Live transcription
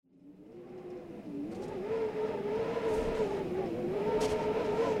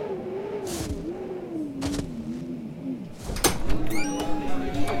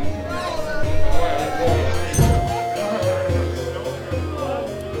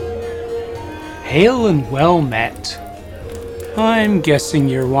Hail and well met. I'm guessing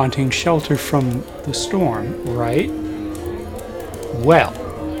you're wanting shelter from the storm, right? Well,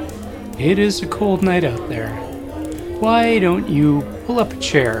 it is a cold night out there. Why don't you pull up a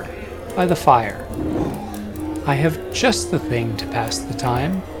chair by the fire? I have just the thing to pass the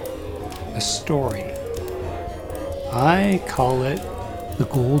time. A story. I call it The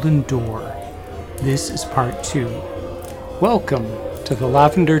Golden Door. This is part 2. Welcome to the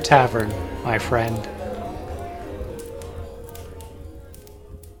Lavender Tavern, my friend.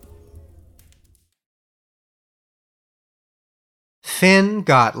 Finn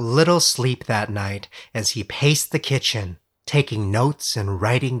got little sleep that night as he paced the kitchen, taking notes and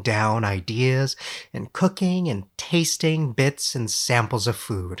writing down ideas and cooking and tasting bits and samples of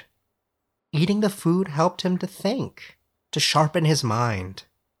food. Eating the food helped him to think, to sharpen his mind.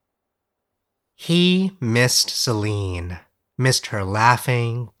 He missed Celine, missed her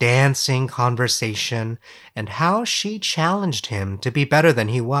laughing, dancing conversation, and how she challenged him to be better than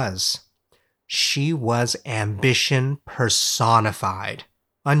he was. She was ambition personified,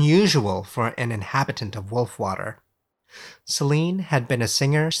 unusual for an inhabitant of Wolfwater. Celine had been a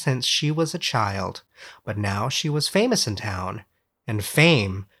singer since she was a child, but now she was famous in town, and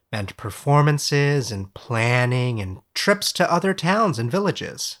fame meant performances and planning and trips to other towns and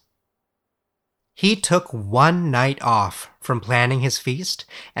villages. He took one night off from planning his feast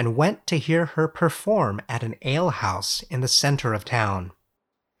and went to hear her perform at an alehouse in the center of town.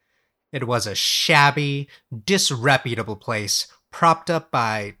 It was a shabby, disreputable place propped up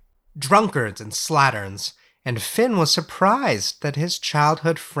by drunkards and slatterns, and Finn was surprised that his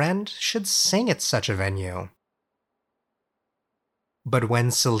childhood friend should sing at such a venue. But when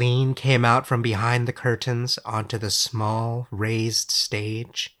Celine came out from behind the curtains onto the small, raised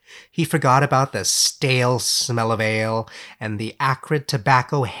stage, he forgot about the stale smell of ale and the acrid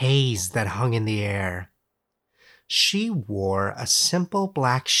tobacco haze that hung in the air. She wore a simple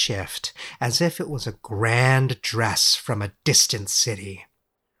black shift as if it was a grand dress from a distant city.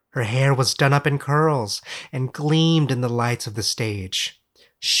 Her hair was done up in curls and gleamed in the lights of the stage.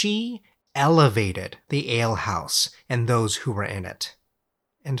 She elevated the alehouse and those who were in it,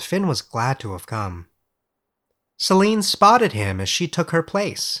 and Finn was glad to have come. Celine spotted him as she took her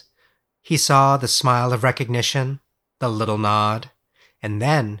place. He saw the smile of recognition, the little nod, and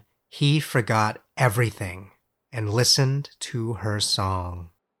then he forgot everything and listened to her song.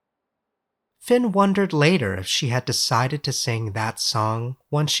 Finn wondered later if she had decided to sing that song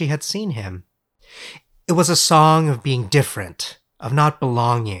once she had seen him. It was a song of being different, of not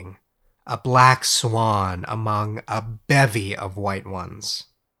belonging, a black swan among a bevy of white ones.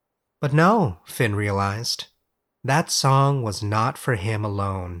 But no, Finn realized, that song was not for him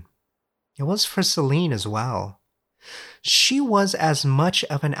alone. It was for Celine as well. She was as much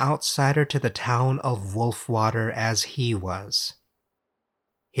of an outsider to the town of Wolfwater as he was.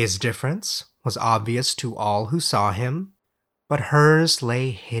 His difference was obvious to all who saw him, but hers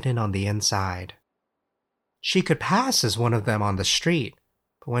lay hidden on the inside. She could pass as one of them on the street,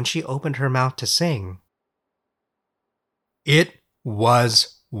 but when she opened her mouth to sing... It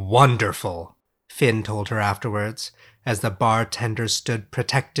was wonderful, Finn told her afterwards, as the bartender stood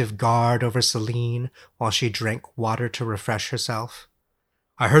protective guard over Celine while she drank water to refresh herself.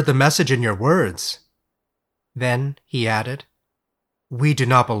 I heard the message in your words. Then he added, we do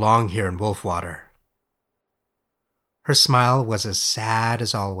not belong here in Wolfwater. Her smile was as sad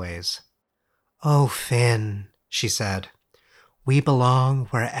as always. Oh, Finn, she said, we belong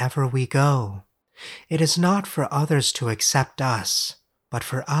wherever we go. It is not for others to accept us, but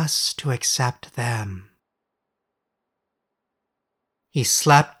for us to accept them. He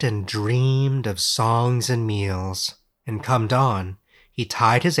slept and dreamed of songs and meals, and come dawn, he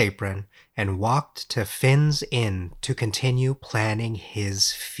tied his apron and walked to Finn's Inn to continue planning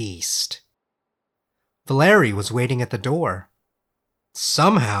his feast. Valeri was waiting at the door.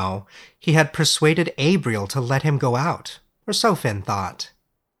 Somehow, he had persuaded Abriel to let him go out, or so Finn thought.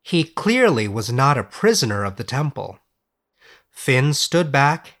 He clearly was not a prisoner of the temple. Finn stood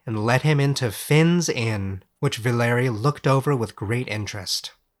back and let him into Finn's Inn, which Valeri looked over with great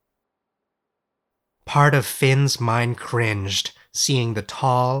interest. Part of Finn's mind cringed, seeing the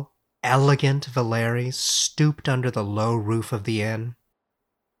tall, elegant Valeri stooped under the low roof of the inn.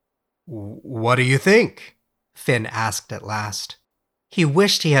 What do you think? Finn asked at last. He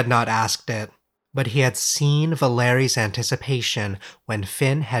wished he had not asked it, but he had seen Valeri's anticipation when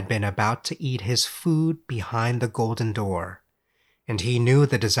Finn had been about to eat his food behind the golden door, and he knew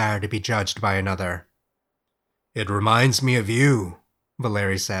the desire to be judged by another. It reminds me of you,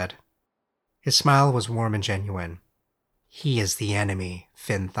 Valeri said. His smile was warm and genuine. He is the enemy,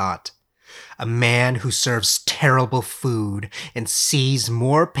 Finn thought. A man who serves terrible food and sees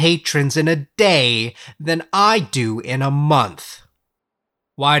more patrons in a day than I do in a month.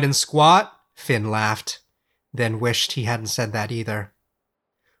 Wide and squat? Finn laughed, then wished he hadn't said that either.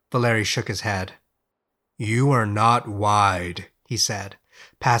 Valeri shook his head. You are not wide, he said,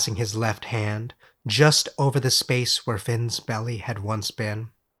 passing his left hand just over the space where Finn's belly had once been.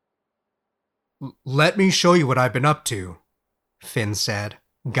 Let me show you what I've been up to, Finn said,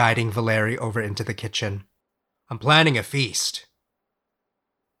 guiding Valeri over into the kitchen. I'm planning a feast.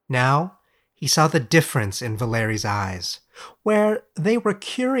 Now he saw the difference in Valeri's eyes. Where they were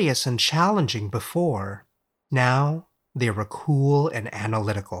curious and challenging before, now they were cool and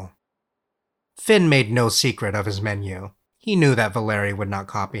analytical. Finn made no secret of his menu. He knew that Valeri would not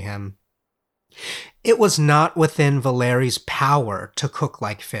copy him. It was not within Valeri's power to cook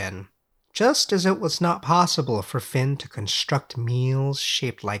like Finn, just as it was not possible for Finn to construct meals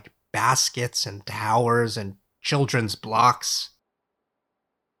shaped like baskets and towers and children's blocks.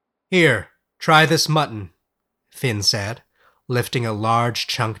 Here, try this mutton, Finn said, lifting a large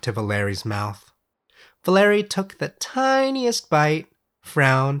chunk to Valeri's mouth. Valeri took the tiniest bite,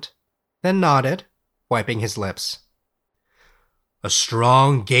 frowned, then nodded, wiping his lips. A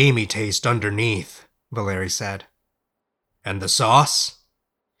strong, gamey taste underneath, Valeri said. And the sauce?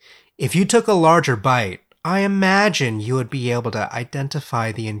 If you took a larger bite, I imagine you would be able to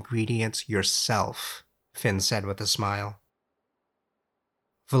identify the ingredients yourself, Finn said with a smile.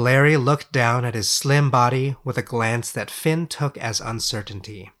 Valeri looked down at his slim body with a glance that Finn took as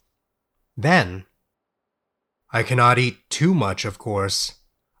uncertainty. Then, I cannot eat too much, of course.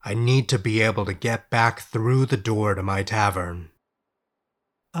 I need to be able to get back through the door to my tavern.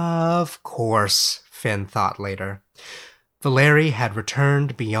 Of course, Finn thought later. Valeri had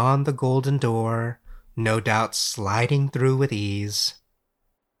returned beyond the golden door, no doubt sliding through with ease.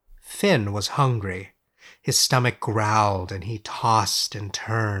 Finn was hungry. His stomach growled and he tossed and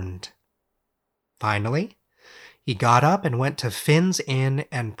turned. Finally, he got up and went to Finn's Inn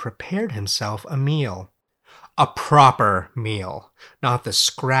and prepared himself a meal. A proper meal, not the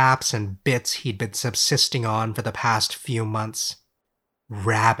scraps and bits he'd been subsisting on for the past few months.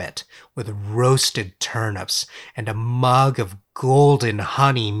 Rabbit with roasted turnips and a mug of golden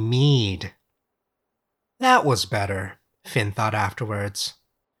honey mead. That was better, Finn thought afterwards.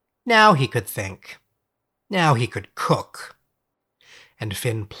 Now he could think. Now he could cook. And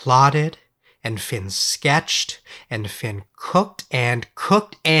Finn plotted, and Finn sketched, and Finn cooked and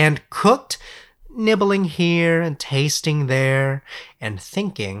cooked and cooked, nibbling here and tasting there, and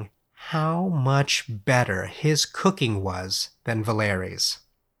thinking how much better his cooking was than Valeri's.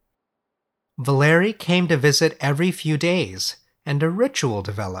 Valeri came to visit every few days, and a ritual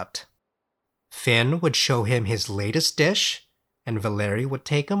developed. Finn would show him his latest dish, and Valeri would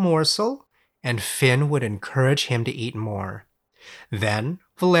take a morsel, and Finn would encourage him to eat more. Then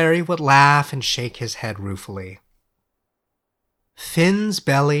Valeri would laugh and shake his head ruefully. Finn's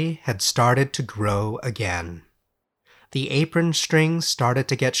belly had started to grow again. The apron strings started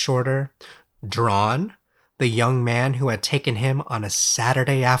to get shorter. Drawn, the young man who had taken him on a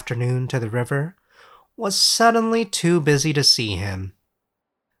Saturday afternoon to the river, was suddenly too busy to see him.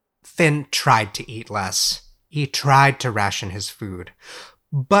 Finn tried to eat less. He tried to ration his food.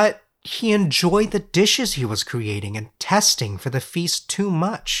 But he enjoyed the dishes he was creating and testing for the feast too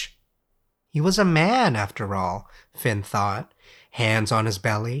much. He was a man, after all, Finn thought, hands on his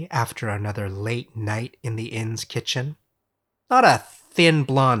belly after another late night in the inn's kitchen. Not a thin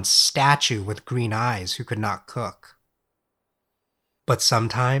blonde statue with green eyes who could not cook. But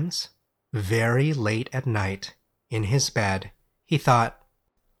sometimes, very late at night, in his bed, he thought,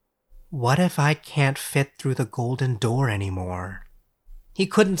 what if I can't fit through the golden door anymore? He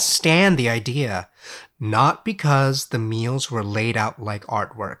couldn't stand the idea, not because the meals were laid out like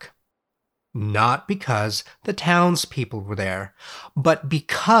artwork, not because the townspeople were there, but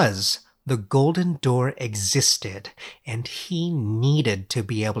because the golden door existed and he needed to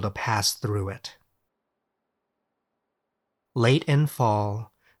be able to pass through it. Late in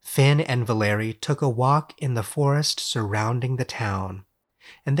fall, Finn and Valeri took a walk in the forest surrounding the town,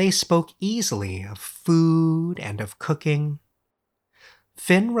 and they spoke easily of food and of cooking.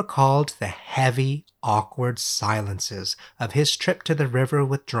 Finn recalled the heavy, awkward silences of his trip to the river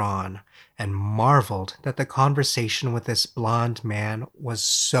with Drawn, and marveled that the conversation with this blond man was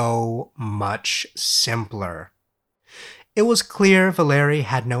so much simpler. It was clear Valeri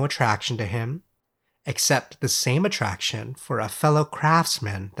had no attraction to him, except the same attraction for a fellow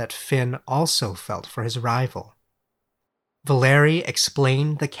craftsman that Finn also felt for his rival. Valeri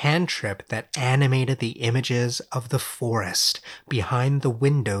explained the cantrip that animated the images of the forest behind the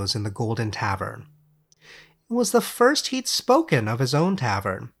windows in the Golden Tavern. It was the first he'd spoken of his own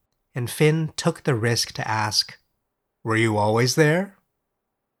tavern, and Finn took the risk to ask, "Were you always there?"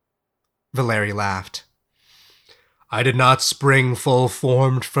 Valeri laughed. "I did not spring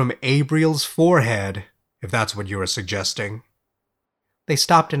full-formed from Abriel's forehead, if that's what you are suggesting." They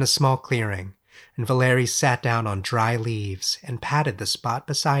stopped in a small clearing, and Valeri sat down on dry leaves and patted the spot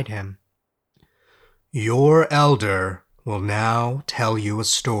beside him. "Your elder will now tell you a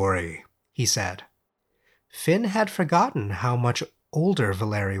story," he said. Finn had forgotten how much older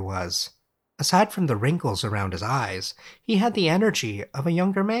Valeri was. Aside from the wrinkles around his eyes, he had the energy of a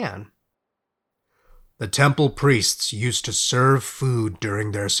younger man. "The temple priests used to serve food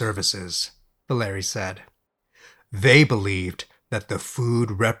during their services," Valeri said. "They believed that the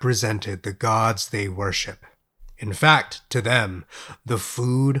food represented the gods they worship. In fact, to them, the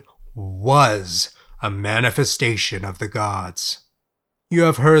food was a manifestation of the gods. You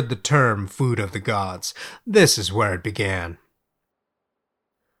have heard the term food of the gods. This is where it began.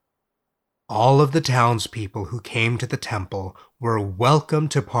 All of the townspeople who came to the temple were welcome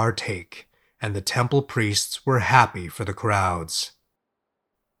to partake, and the temple priests were happy for the crowds."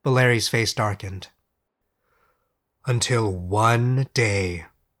 Valeri's face darkened. "Until one day,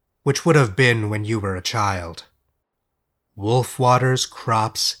 which would have been when you were a child. Wolfwater's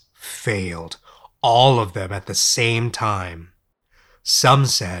crops failed, all of them at the same time. Some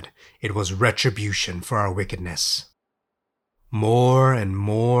said it was retribution for our wickedness. More and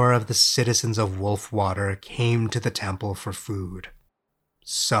more of the citizens of Wolfwater came to the temple for food.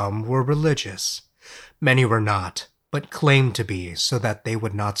 Some were religious, many were not, but claimed to be so that they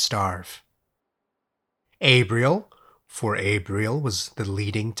would not starve. Abriel, for Abriel was the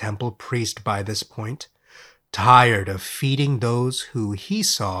leading temple priest by this point, tired of feeding those who he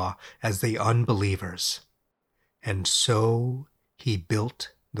saw as the unbelievers. And so he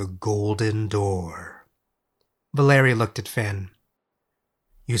built the Golden Door." Valeri looked at Finn.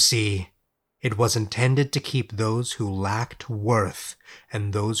 "You see, it was intended to keep those who lacked worth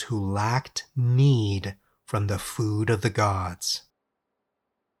and those who lacked need from the food of the gods."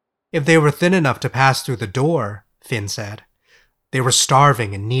 "If they were thin enough to pass through the door," Finn said, "they were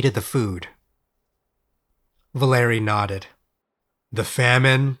starving and needed the food." Valeri nodded. "The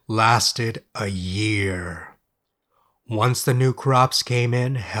famine lasted a year. Once the new crops came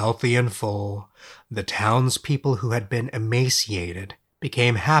in, healthy and full, the townspeople who had been emaciated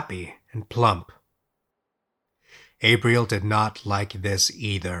became happy and plump. Abriel did not like this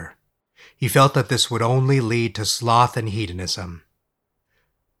either. He felt that this would only lead to sloth and hedonism.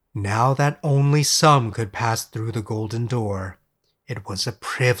 Now that only some could pass through the Golden Door, it was a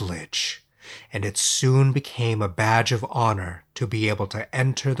privilege, and it soon became a badge of honor to be able to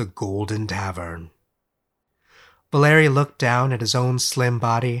enter the Golden Tavern." Valeri looked down at his own slim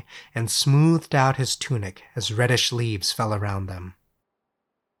body and smoothed out his tunic as reddish leaves fell around them.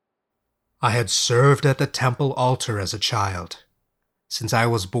 "I had served at the temple altar as a child. Since I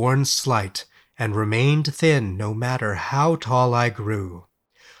was born slight and remained thin no matter how tall I grew,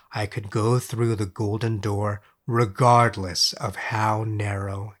 I could go through the Golden Door regardless of how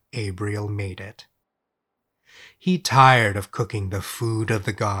narrow Abriel made it. He tired of cooking the food of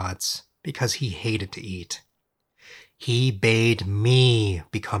the gods because he hated to eat. He bade me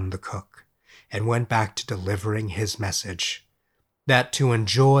become the cook and went back to delivering his message, that to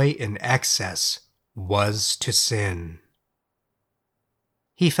enjoy in excess was to sin."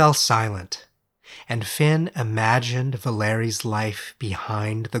 He fell silent, and Finn imagined Valeri's life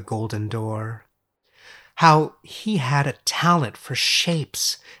behind the Golden Door. How he had a talent for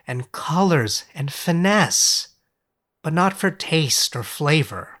shapes and colors and finesse, but not for taste or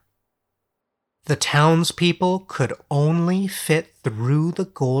flavor. The townspeople could only fit through the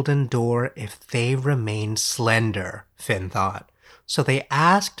Golden Door if they remained slender, Finn thought, so they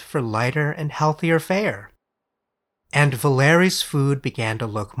asked for lighter and healthier fare. And Valeri's food began to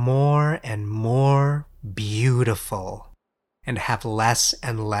look more and more beautiful and have less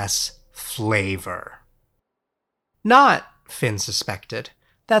and less flavor. Not, Finn suspected,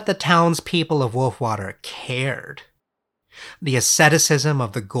 that the townspeople of Wolfwater cared. The asceticism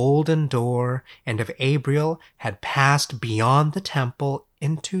of the Golden Door and of Abriel had passed beyond the temple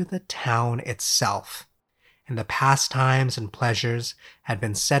into the town itself, and the pastimes and pleasures had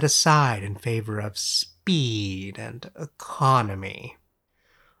been set aside in favor of speed and economy.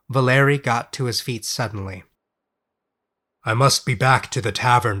 Valeri got to his feet suddenly. "I must be back to the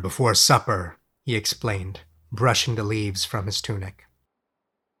tavern before supper," he explained, brushing the leaves from his tunic.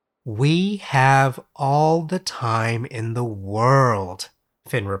 We have all the time in the world,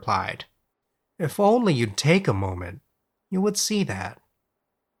 Finn replied. If only you'd take a moment, you would see that.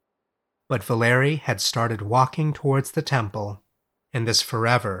 But Valeri had started walking towards the temple, and this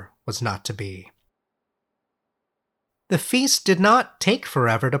forever was not to be. The feast did not take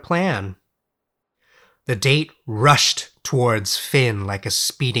forever to plan. The date rushed towards Finn like a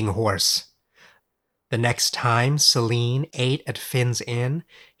speeding horse. The next time Celine ate at Finn's inn,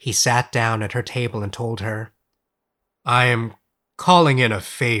 he sat down at her table and told her, "I am calling in a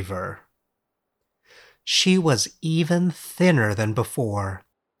favor." She was even thinner than before,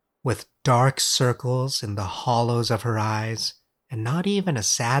 with dark circles in the hollows of her eyes, and not even a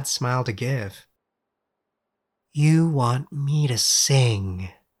sad smile to give. "You want me to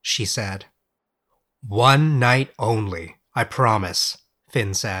sing," she said. "One night only, I promise,"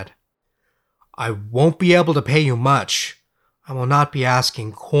 Finn said. "I won't be able to pay you much. I will not be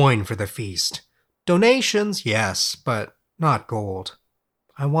asking coin for the feast. Donations, yes, but not gold.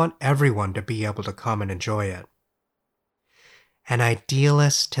 I want everyone to be able to come and enjoy it." "An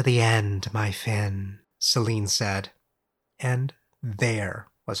idealist to the end, my Finn," Celine said, and there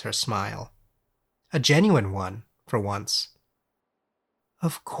was her smile. A genuine one, for once.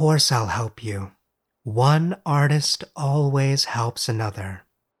 "Of course I'll help you. One artist always helps another.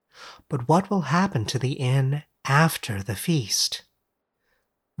 But what will happen to the inn after the feast?"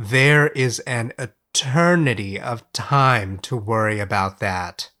 "There is an eternity of time to worry about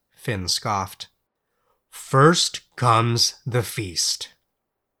that," Finn scoffed. "First comes the feast."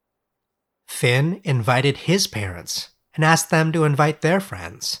 Finn invited his parents and asked them to invite their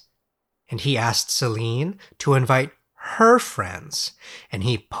friends. And he asked Celine to invite her friends. And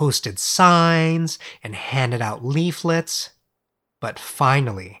he posted signs and handed out leaflets. But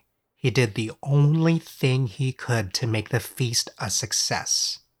finally, he did the only thing he could to make the feast a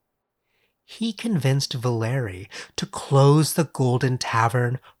success. He convinced Valeri to close the Golden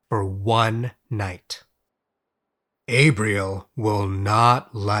Tavern for one night. "Abriel will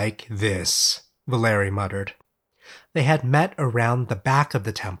not like this," Valeri muttered. They had met around the back of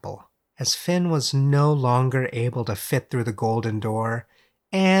the temple, as Finn was no longer able to fit through the golden door,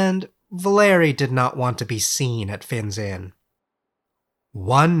 and Valeri did not want to be seen at Finn's inn.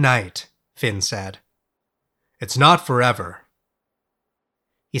 "One night," Finn said. "It's not forever."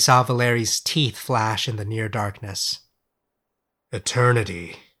 He saw Valeri's teeth flash in the near darkness.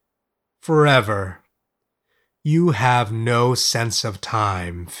 "Eternity. Forever. You have no sense of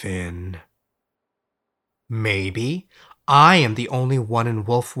time, Finn." "Maybe I am the only one in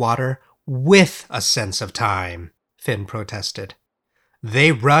Wolfwater with a sense of time," Finn protested.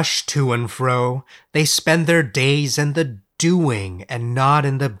 "They rush to and fro. They spend their days in the doing and not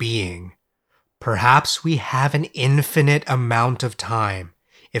in the being. Perhaps we have an infinite amount of time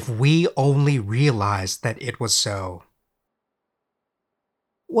if we only realized that it was so."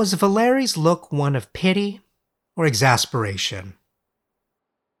 Was Valeri's look one of pity or exasperation?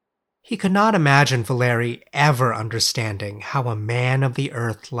 He could not imagine Valeri ever understanding how a man of the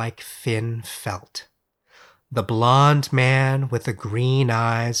earth like Finn felt. The blond man with the green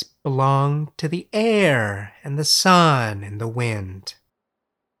eyes belonged to the air and the sun and the wind.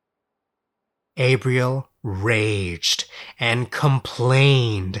 Abriel raged and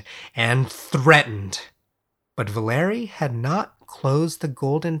complained and threatened, but Valeri had not closed the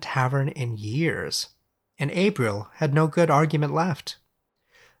Golden Tavern in years, and Abriel had no good argument left.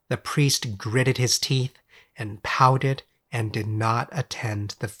 The priest gritted his teeth and pouted and did not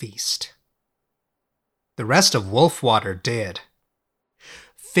attend the feast. The rest of Wolfwater did.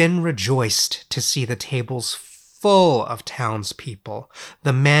 Finn rejoiced to see the tables full of townspeople,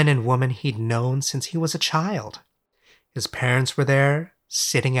 the men and women he'd known since he was a child. His parents were there,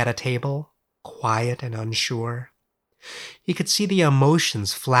 sitting at a table, quiet and unsure. He could see the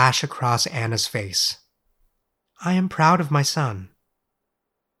emotions flash across Anna's face. "I am proud of my son."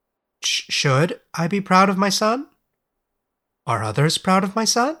 Should I be proud of my son? Are others proud of my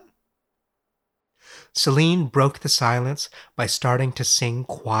son? Celine broke the silence by starting to sing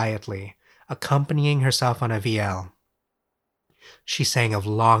quietly, accompanying herself on a vielle. She sang of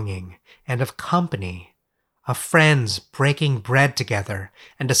longing and of company, of friends breaking bread together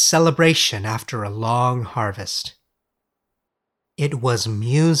and a celebration after a long harvest. It was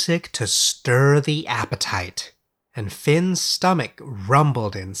music to stir the appetite, and Finn's stomach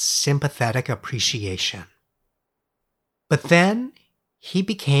rumbled in sympathetic appreciation. But then he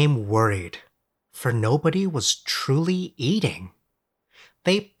became worried, for nobody was truly eating.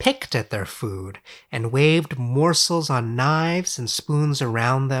 They picked at their food and waved morsels on knives and spoons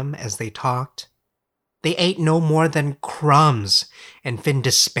around them as they talked. They ate no more than crumbs, and Finn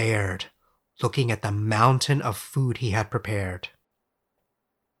despaired, looking at the mountain of food he had prepared.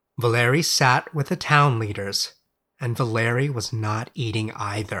 Valeri sat with the town leaders, and Valeri was not eating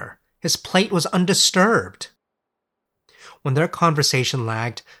either. His plate was undisturbed. When their conversation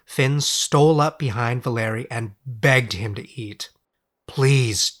lagged, Finn stole up behind Valeri and begged him to eat.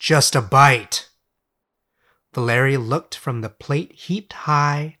 "Please, just a bite." Valeri looked from the plate heaped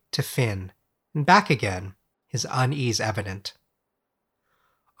high to Finn, and back again, his unease evident.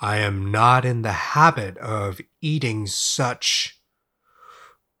 "I am not in the habit of eating such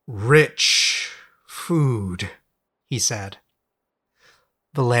rich food," he said.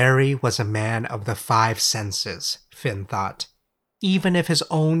 Valeri was a man of the 5 senses, Finn thought, even if his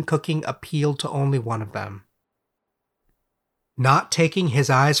own cooking appealed to only one of them. Not taking his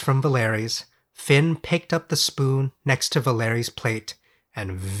eyes from Valeri's, Finn picked up the spoon next to Valeri's plate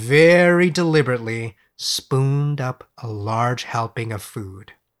and very deliberately spooned up a large helping of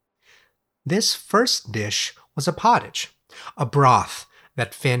food. This first dish was a pottage, a broth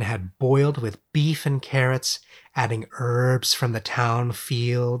that Finn had boiled with beef and carrots, adding herbs from the town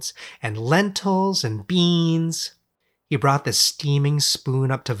fields and lentils and beans. He brought the steaming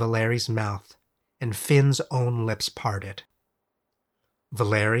spoon up to Valeri's mouth, and Finn's own lips parted.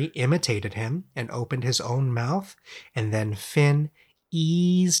 Valeri imitated him and opened his own mouth, and then Finn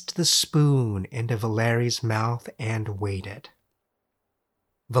eased the spoon into Valeri's mouth and waited.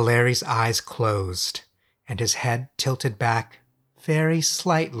 Valeri's eyes closed, and his head tilted back very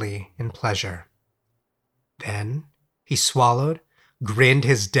slightly in pleasure. Then he swallowed, grinned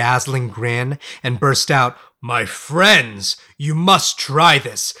his dazzling grin, and burst out, "My friends, you must try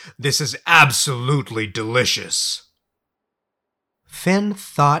this. This is absolutely delicious." Finn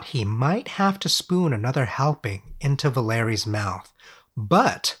thought he might have to spoon another helping into Valeri's mouth,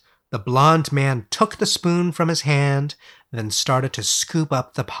 but the blond man took the spoon from his hand, then started to scoop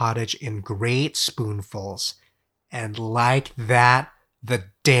up the pottage in great spoonfuls. And like that,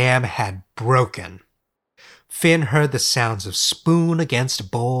 the dam had broken. Finn heard the sounds of spoon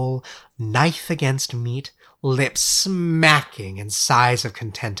against bowl, knife against meat, lips smacking in sighs of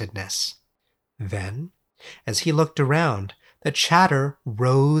contentedness. Then, as he looked around, the chatter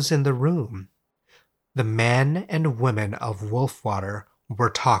rose in the room. The men and women of Wolfwater were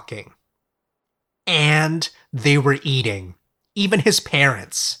talking. And they were eating. Even his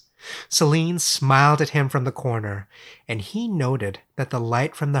parents. Celine smiled at him from the corner, and he noted that the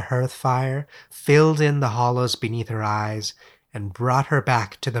light from the hearth fire filled in the hollows beneath her eyes and brought her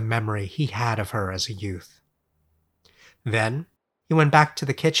back to the memory he had of her as a youth. Then he went back to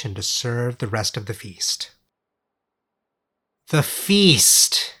the kitchen to serve the rest of the feast. The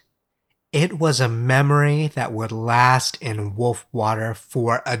feast! It was a memory that would last in Wolfwater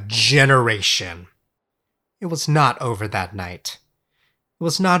for a generation. It was not over that night. It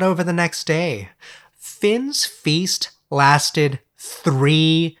was not over the next day. Finn's feast lasted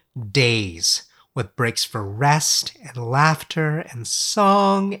 3 days, with breaks for rest and laughter and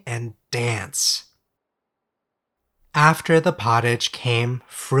song and dance. After the pottage came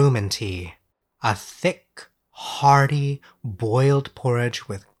frumenty, a thick, hearty, boiled porridge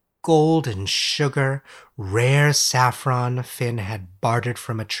with golden sugar, rare saffron Finn had bartered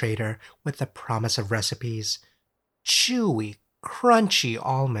from a trader with the promise of recipes, chewy, crunchy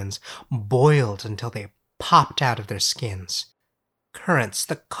almonds boiled until they popped out of their skins, currants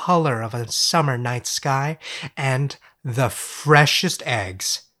the color of a summer night sky, and the freshest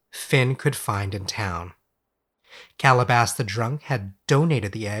eggs Finn could find in town. Calabash the drunk had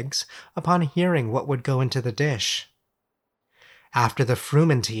donated the eggs upon hearing what would go into the dish. After the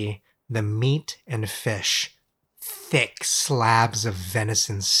frumenty, the meat and fish, thick slabs of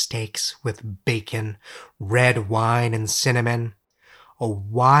venison steaks with bacon, red wine and cinnamon, a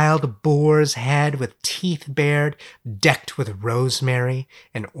wild boar's head with teeth bared, decked with rosemary,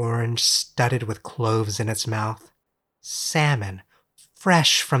 and orange studded with cloves in its mouth, salmon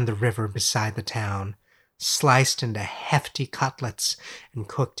fresh from the river beside the town, sliced into hefty cutlets and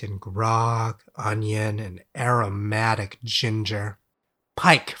cooked in grog, onion, and aromatic ginger,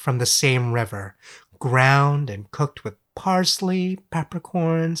 pike from the same river, ground and cooked with parsley,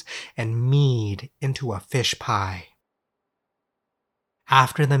 peppercorns, and mead into a fish pie.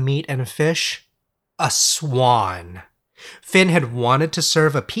 After the meat and fish, a swan. Finn had wanted to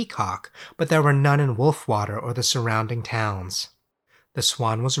serve a peacock, but there were none in Wolfwater or the surrounding towns. The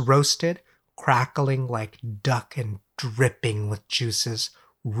swan was roasted, crackling like duck and dripping with juices,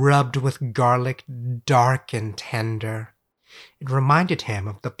 rubbed with garlic, dark and tender. It reminded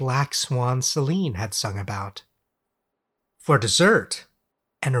of the black swan Celine had sung about. For dessert,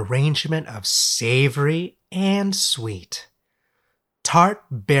 an arrangement of savory and sweet. Tart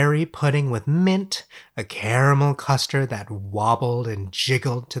berry pudding with mint, a caramel custard that wobbled and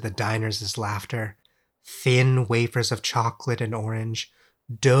jiggled to the diners' laughter, thin wafers of chocolate and orange,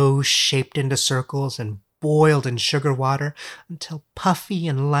 dough shaped into circles and boiled in sugar water until puffy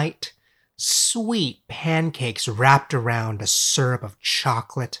and light, sweet pancakes wrapped around a syrup of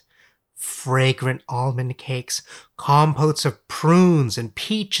chocolate, fragrant almond cakes, compotes of prunes and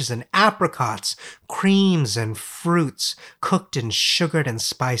peaches and apricots, creams and fruits, cooked in sugared and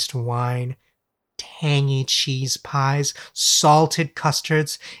spiced wine, tangy cheese pies, salted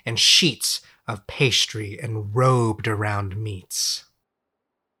custards, and sheets of pastry enrobed around meats.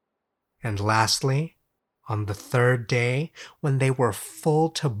 And lastly, on the third day, when they were full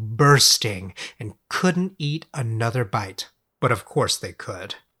to bursting and couldn't eat another bite, but of course they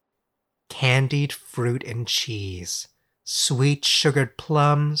could, candied fruit and cheese, sweet sugared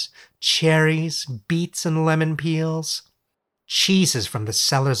plums, cherries, beets and lemon peels, cheeses from the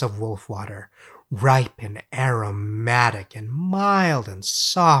cellars of Wolfwater, ripe and aromatic and mild and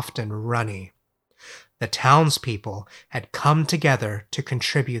soft and runny. The townspeople had come together to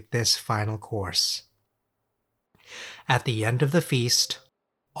contribute this final course. At the end of the feast,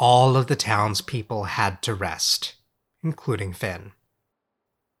 all of the townspeople had to rest, including Finn.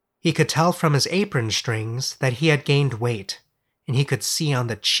 He could tell from his apron strings that he had gained weight, and he could see on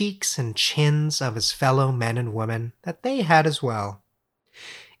the cheeks and chins of his fellow men and women that they had as well.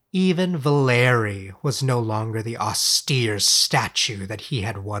 Even Valeri was no longer the austere statue that he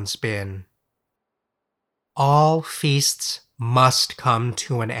had once been. All feasts must come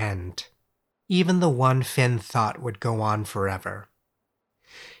to an end, even the one Finn thought would go on forever.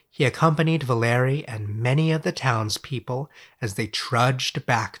 He accompanied Valeri and many of the townspeople as they trudged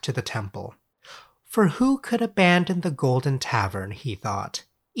back to the temple. For who could abandon the Golden Tavern, he thought,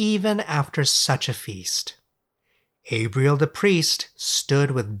 even after such a feast? Abriel the priest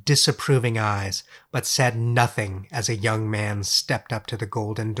stood with disapproving eyes, but said nothing as a young man stepped up to the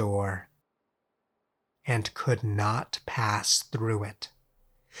golden door, and could not pass through it.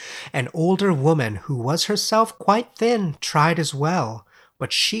 An older woman who was herself quite thin tried as well,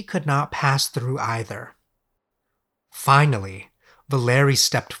 but she could not pass through either. Finally, Valeri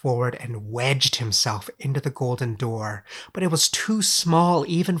stepped forward and wedged himself into the golden door, but it was too small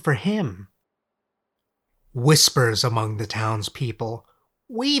even for him. Whispers among the townspeople.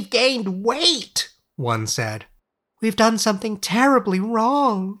 "We've gained weight," one said. "We've done something terribly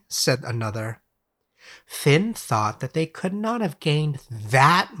wrong," said another. Finn thought that they could not have gained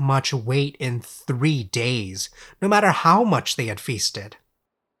that much weight in 3 days, no matter how much they had feasted.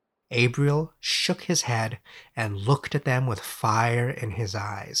 Abriel shook his head and looked at them with fire in his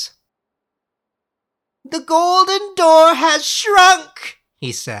eyes. "The golden door has shrunk,"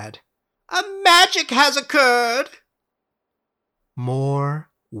 he said. "A magic has occurred."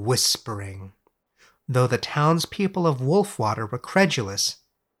 More whispering. Though the townspeople of Wolfwater were credulous,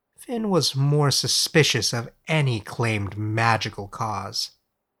 Finn was more suspicious of any claimed magical cause.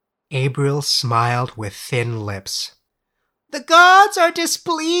 Abriel smiled with thin lips. "The gods are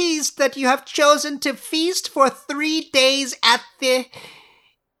displeased that you have chosen to feast for 3 days at the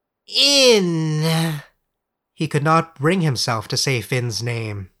inn." He could not bring himself to say Finn's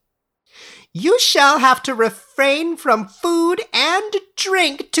name. "You shall have to refrain from food and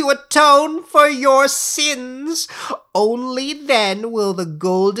drink to atone for your sins. Only then will the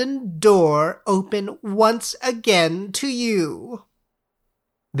golden door open once again to you."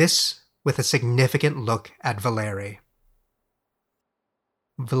 This with a significant look at Valeri.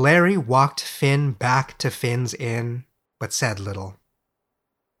 Valeri walked Finn back to Finn's inn, but said little.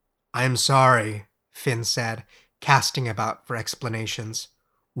 "I am sorry," Finn said, casting about for explanations.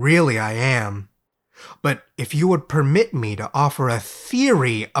 "Really, I am. But if you would permit me to offer a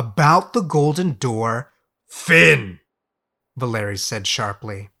theory about the golden door—" "Finn!" Valeri said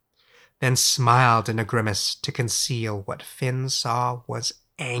sharply, then smiled in a grimace to conceal what Finn saw was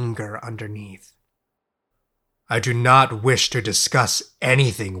anger underneath. "I do not wish to discuss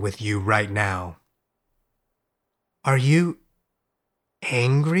anything with you right now." "Are you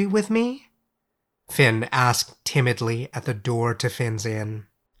angry with me?" Finn asked timidly at the door to Finn's inn.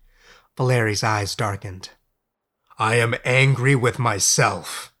 Valeri's eyes darkened. "I am angry with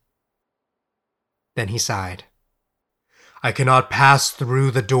myself." Then he sighed. "I cannot pass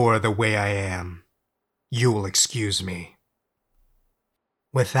through the door the way I am. You will excuse me."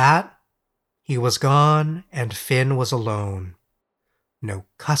 With that, he was gone and Finn was alone. No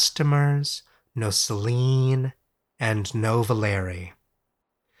customers, no Celine, and no Valeri.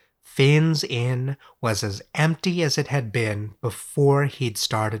 Finn's Inn was as empty as it had been before he'd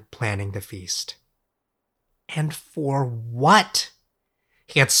started planning the feast. And for what?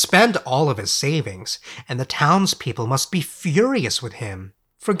 He had spent all of his savings, and the townspeople must be furious with him,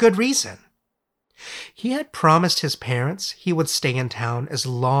 for good reason. He had promised his parents he would stay in town as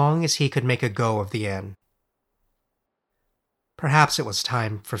long as he could make a go of the inn. Perhaps it was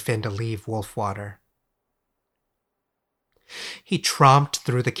time for Finn to leave Wolfwater. He tromped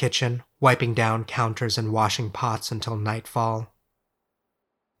through the kitchen, wiping down counters and washing pots until nightfall.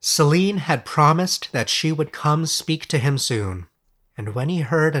 Celine had promised that she would come speak to him soon, and when he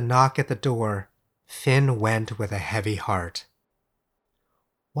heard a knock at the door, Finn went with a heavy heart.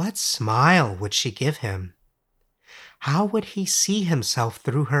 What smile would she give him? How would he see himself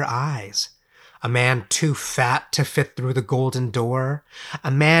through her eyes? A man too fat to fit through the golden door?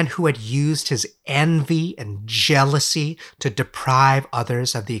 A man who had used his envy and jealousy to deprive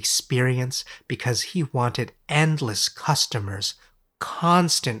others of the experience because he wanted endless customers,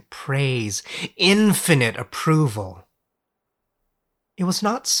 constant praise, infinite approval? It was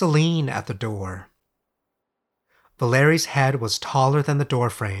not Celine at the door. Valeri's head was taller than the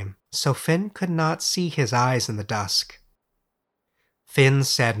doorframe, so Finn could not see his eyes in the dusk. Finn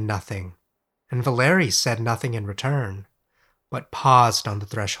said nothing, and Valeri said nothing in return, but paused on the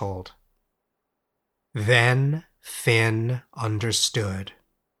threshold. Then Finn understood.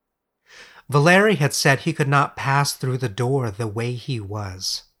 Valeri had said he could not pass through the door the way he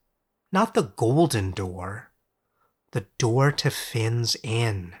was. Not the golden door, the door to Finn's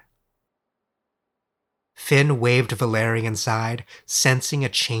Inn. Finn waved Valeri inside, sensing a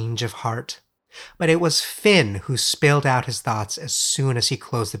change of heart. But it was Finn who spilled out his thoughts as soon as he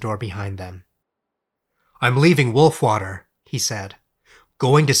closed the door behind them. "I'm leaving Wolfwater," he said.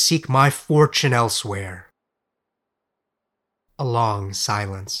 "Going to seek my fortune elsewhere." A long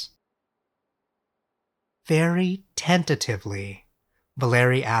silence. Very tentatively,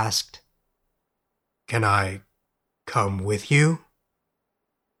 Valeri asked, "Can I come with you?"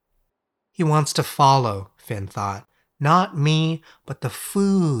 He wants to follow, Finn thought. Not me, but the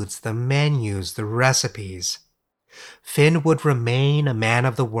foods, the menus, the recipes. Finn would remain a man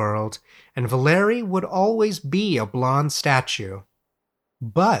of the world, and Valeri would always be a blonde statue.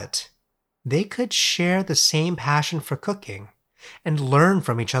 But they could share the same passion for cooking and learn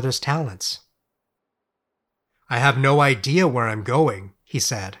from each other's talents. "I have no idea where I'm going," he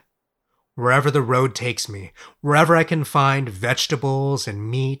said. "Wherever the road takes me, wherever I can find vegetables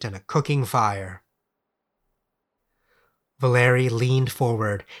and meat and a cooking fire." Valeri leaned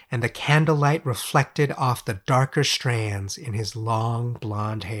forward, and the candlelight reflected off the darker strands in his long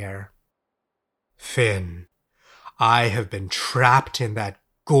blonde hair. "Finn, I have been trapped in that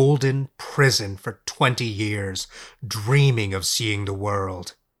golden prison for 20 years, dreaming of seeing the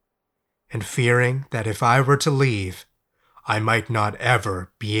world, and fearing that if I were to leave, I might not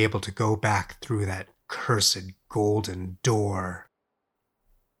ever be able to go back through that cursed golden door."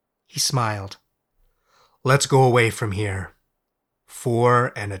 He smiled. "Let's go away from here.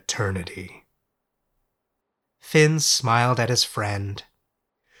 For an eternity." Finn smiled at his friend.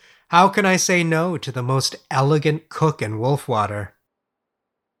 How can I say no to the most elegant cook in Wolfwater?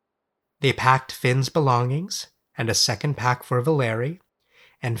 They packed Finn's belongings and a second pack for Valeri,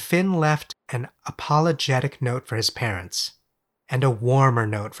 and Finn left an apologetic note for his parents and a warmer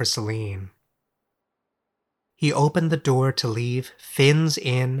note for Celine. He opened the door to leave Finn's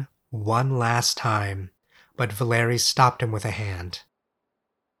Inn one last time, but Valeri stopped him with a hand.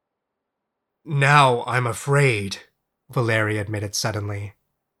 "Now I'm afraid," Valeri admitted suddenly.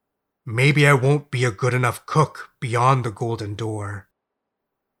 "Maybe I won't be a good enough cook beyond the golden door.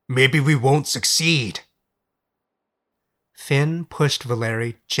 Maybe we won't succeed." Finn pushed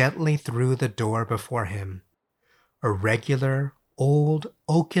Valeri gently through the door before him, a regular, old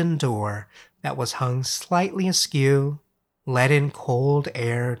oaken door that was hung slightly askew, let in cold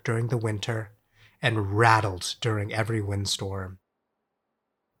air during the winter, and rattled during every windstorm.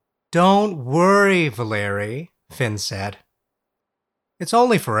 "Don't worry, Valeri," Finn said. "It's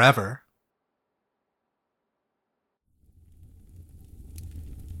only forever."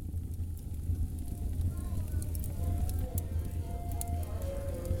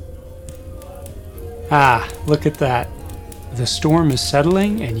 Ah, look at that. The storm is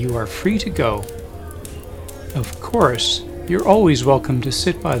settling and you are free to go. Of course, you're always welcome to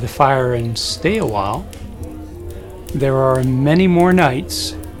sit by the fire and stay a while. There are many more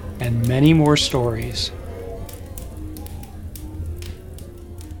nights and many more stories.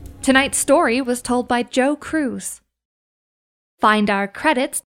 Tonight's story was told by Joe Cruz. Find our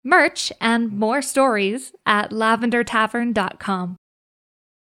credits, merch, and more stories at lavendertavern.com.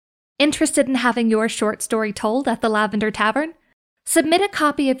 Interested in having your short story told at the Lavender Tavern? Submit a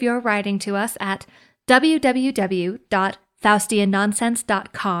copy of your writing to us at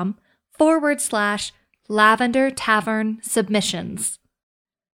www.faustiannonsense.com/Lavender Tavern Submissions.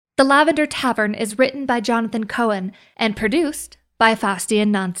 The Lavender Tavern is written by Jonathan Cohen and produced by Faustian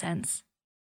Nonsense.